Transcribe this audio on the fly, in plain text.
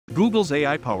Google's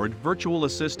AI-powered virtual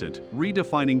assistant,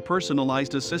 redefining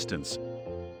personalized assistance.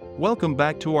 Welcome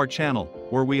back to our channel,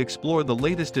 where we explore the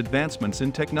latest advancements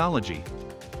in technology.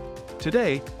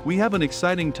 Today, we have an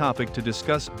exciting topic to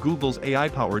discuss: Google's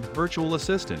AI-powered virtual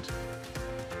assistant.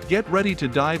 Get ready to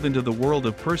dive into the world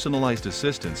of personalized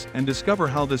assistants and discover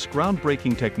how this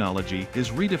groundbreaking technology is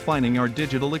redefining our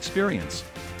digital experience.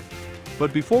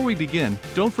 But before we begin,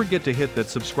 don't forget to hit that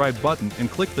subscribe button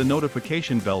and click the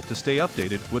notification bell to stay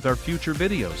updated with our future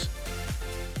videos.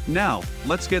 Now,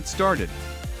 let's get started.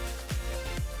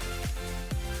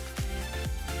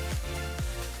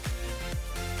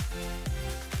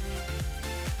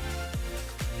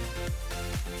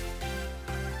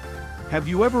 Have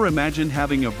you ever imagined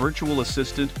having a virtual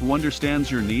assistant who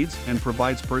understands your needs and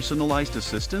provides personalized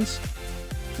assistance?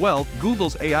 Well,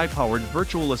 Google's AI-powered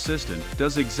virtual assistant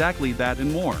does exactly that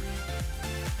and more.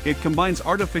 It combines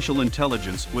artificial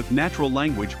intelligence with natural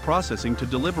language processing to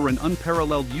deliver an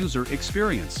unparalleled user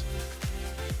experience.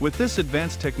 With this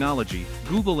advanced technology,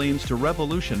 Google aims to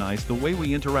revolutionize the way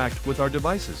we interact with our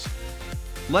devices.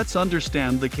 Let's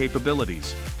understand the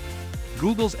capabilities.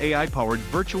 Google's AI-powered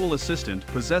virtual assistant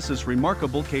possesses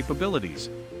remarkable capabilities.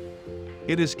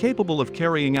 It is capable of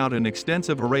carrying out an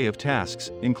extensive array of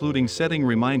tasks, including setting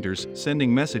reminders,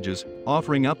 sending messages,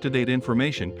 offering up-to-date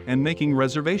information, and making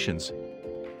reservations.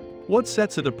 What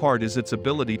sets it apart is its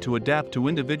ability to adapt to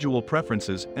individual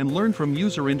preferences and learn from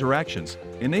user interactions,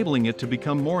 enabling it to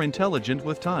become more intelligent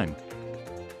with time.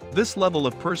 This level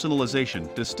of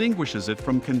personalization distinguishes it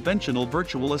from conventional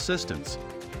virtual assistants.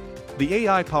 The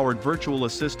AI-powered virtual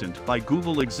assistant by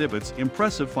Google exhibits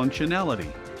impressive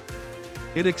functionality.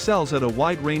 It excels at a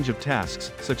wide range of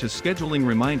tasks, such as scheduling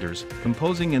reminders,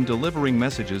 composing and delivering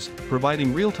messages,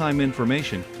 providing real-time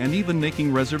information, and even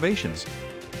making reservations.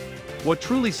 What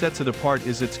truly sets it apart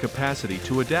is its capacity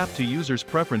to adapt to users'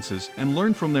 preferences and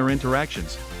learn from their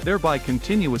interactions, thereby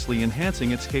continuously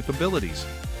enhancing its capabilities.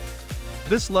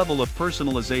 This level of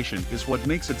personalization is what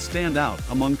makes it stand out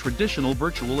among traditional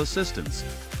virtual assistants.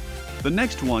 The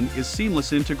next one is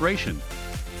seamless integration.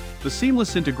 The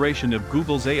seamless integration of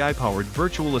Google's AI-powered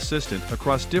virtual assistant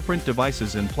across different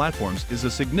devices and platforms is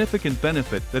a significant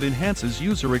benefit that enhances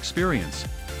user experience.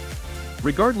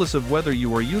 Regardless of whether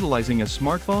you are utilizing a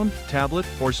smartphone, tablet,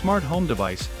 or smart home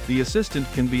device, the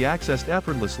assistant can be accessed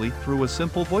effortlessly through a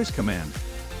simple voice command.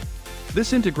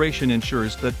 This integration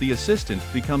ensures that the assistant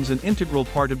becomes an integral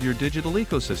part of your digital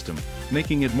ecosystem,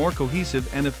 making it more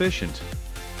cohesive and efficient.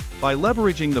 By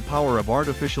leveraging the power of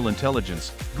artificial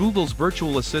intelligence, Google's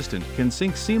virtual assistant can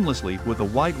sync seamlessly with a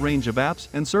wide range of apps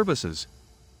and services.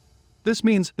 This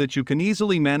means that you can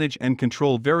easily manage and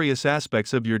control various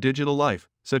aspects of your digital life,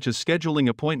 such as scheduling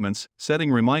appointments,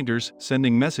 setting reminders,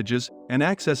 sending messages, and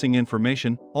accessing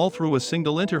information, all through a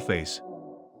single interface.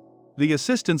 The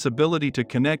assistant's ability to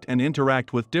connect and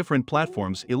interact with different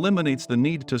platforms eliminates the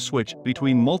need to switch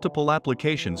between multiple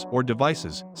applications or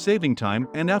devices, saving time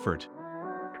and effort.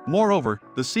 Moreover,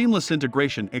 the seamless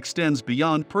integration extends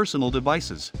beyond personal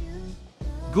devices.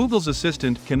 Google's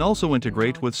Assistant can also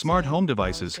integrate with smart home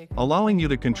devices, allowing you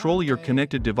to control your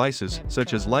connected devices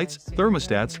such as lights,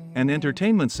 thermostats, and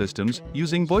entertainment systems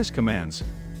using voice commands.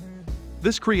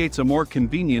 This creates a more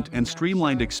convenient and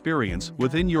streamlined experience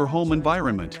within your home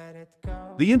environment.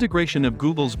 The integration of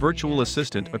Google's virtual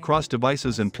assistant across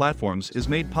devices and platforms is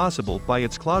made possible by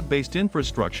its cloud-based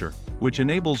infrastructure, which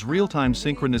enables real-time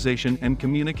synchronization and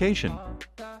communication.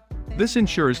 This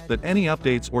ensures that any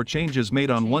updates or changes made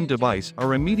on one device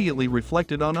are immediately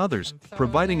reflected on others,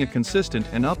 providing a consistent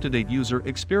and up-to-date user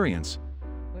experience.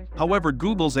 However,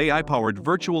 Google's AI-powered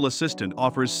virtual assistant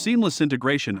offers seamless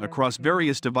integration across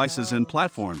various devices and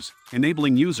platforms,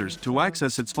 enabling users to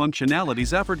access its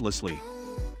functionalities effortlessly.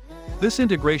 This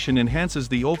integration enhances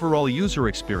the overall user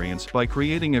experience by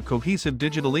creating a cohesive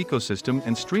digital ecosystem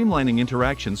and streamlining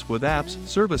interactions with apps,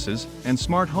 services, and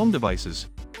smart home devices.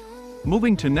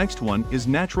 Moving to next one is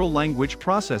natural language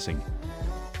processing.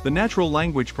 The natural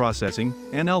language processing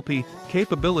 (NLP)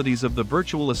 capabilities of the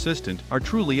virtual assistant are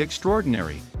truly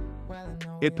extraordinary.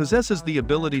 It possesses the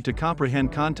ability to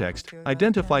comprehend context,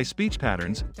 identify speech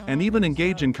patterns, and even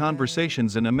engage in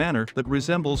conversations in a manner that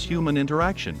resembles human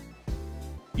interaction.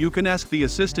 You can ask the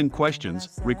assistant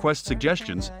questions, request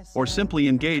suggestions, or simply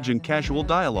engage in casual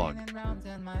dialogue.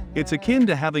 It's akin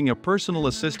to having a personal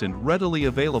assistant readily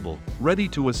available, ready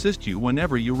to assist you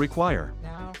whenever you require.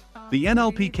 The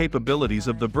NLP capabilities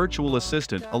of the virtual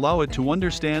assistant allow it to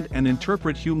understand and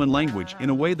interpret human language in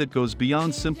a way that goes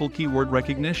beyond simple keyword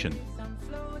recognition.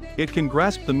 It can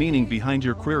grasp the meaning behind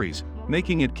your queries,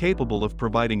 making it capable of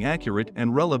providing accurate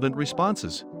and relevant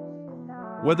responses.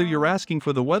 Whether you're asking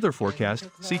for the weather forecast,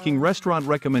 seeking restaurant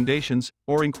recommendations,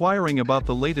 or inquiring about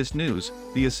the latest news,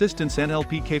 the assistant's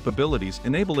NLP capabilities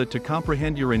enable it to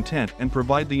comprehend your intent and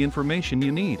provide the information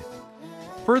you need.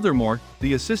 Furthermore,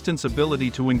 the assistant's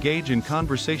ability to engage in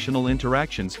conversational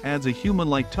interactions adds a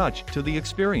human-like touch to the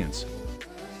experience.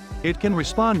 It can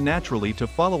respond naturally to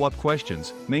follow-up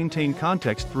questions, maintain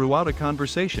context throughout a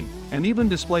conversation, and even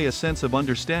display a sense of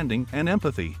understanding and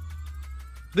empathy.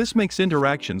 This makes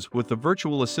interactions with the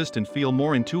virtual assistant feel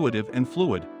more intuitive and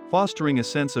fluid, fostering a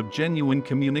sense of genuine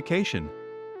communication.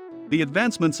 The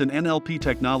advancements in NLP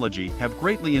technology have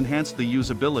greatly enhanced the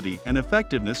usability and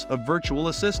effectiveness of virtual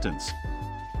assistants.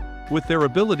 With their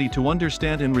ability to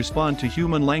understand and respond to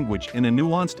human language in a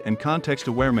nuanced and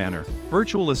context-aware manner,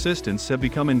 virtual assistants have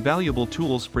become invaluable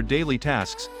tools for daily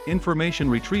tasks, information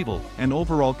retrieval, and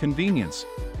overall convenience.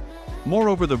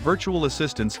 Moreover, the virtual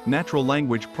assistant's natural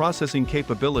language processing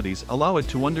capabilities allow it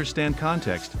to understand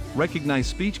context, recognize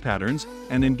speech patterns,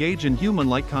 and engage in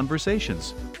human-like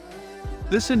conversations.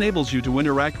 This enables you to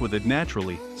interact with it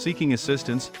naturally, seeking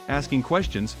assistance, asking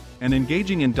questions, and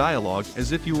engaging in dialogue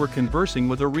as if you were conversing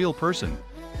with a real person.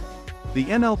 The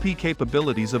NLP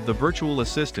capabilities of the virtual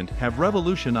assistant have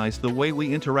revolutionized the way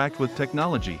we interact with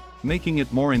technology, making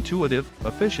it more intuitive,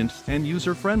 efficient, and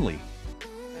user-friendly.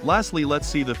 Lastly, let's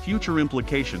see the future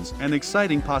implications and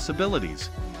exciting possibilities.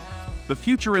 The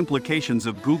future implications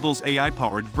of Google's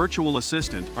AI-powered virtual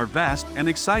assistant are vast and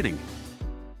exciting.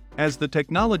 As the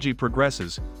technology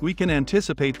progresses, we can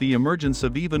anticipate the emergence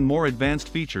of even more advanced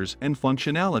features and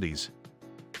functionalities.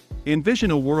 Envision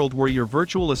a world where your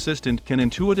virtual assistant can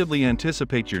intuitively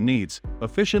anticipate your needs,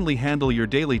 efficiently handle your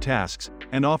daily tasks,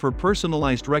 and offer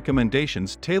personalized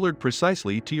recommendations tailored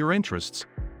precisely to your interests.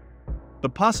 The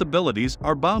possibilities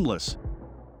are boundless.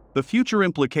 The future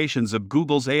implications of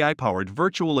Google's AI-powered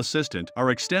virtual assistant are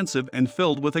extensive and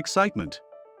filled with excitement.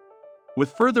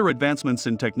 With further advancements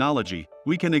in technology,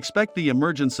 we can expect the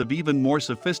emergence of even more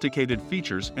sophisticated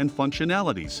features and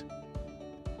functionalities.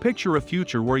 Picture a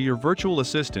future where your virtual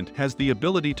assistant has the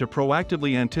ability to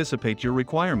proactively anticipate your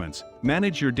requirements,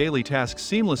 manage your daily tasks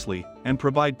seamlessly, and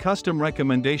provide custom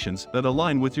recommendations that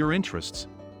align with your interests.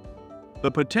 The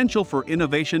potential for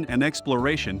innovation and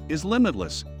exploration is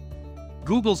limitless.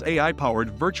 Google's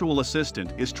AI-powered virtual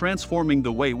assistant is transforming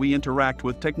the way we interact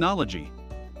with technology.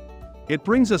 It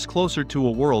brings us closer to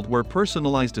a world where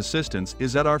personalized assistance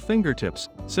is at our fingertips,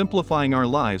 simplifying our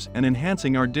lives and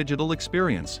enhancing our digital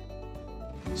experience.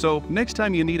 So, next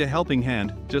time you need a helping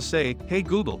hand, just say, "Hey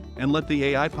Google," and let the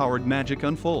AI-powered magic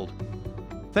unfold.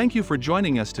 Thank you for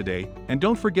joining us today, and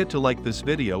don't forget to like this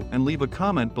video and leave a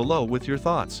comment below with your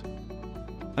thoughts.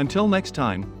 Until next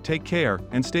time, take care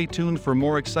and stay tuned for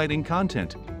more exciting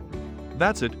content.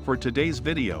 That's it for today's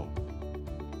video.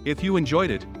 If you enjoyed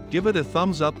it, give it a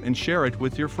thumbs up and share it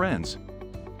with your friends.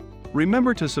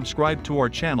 Remember to subscribe to our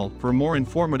channel for more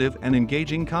informative and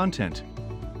engaging content.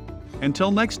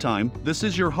 Until next time, this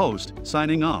is your host,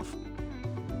 signing off.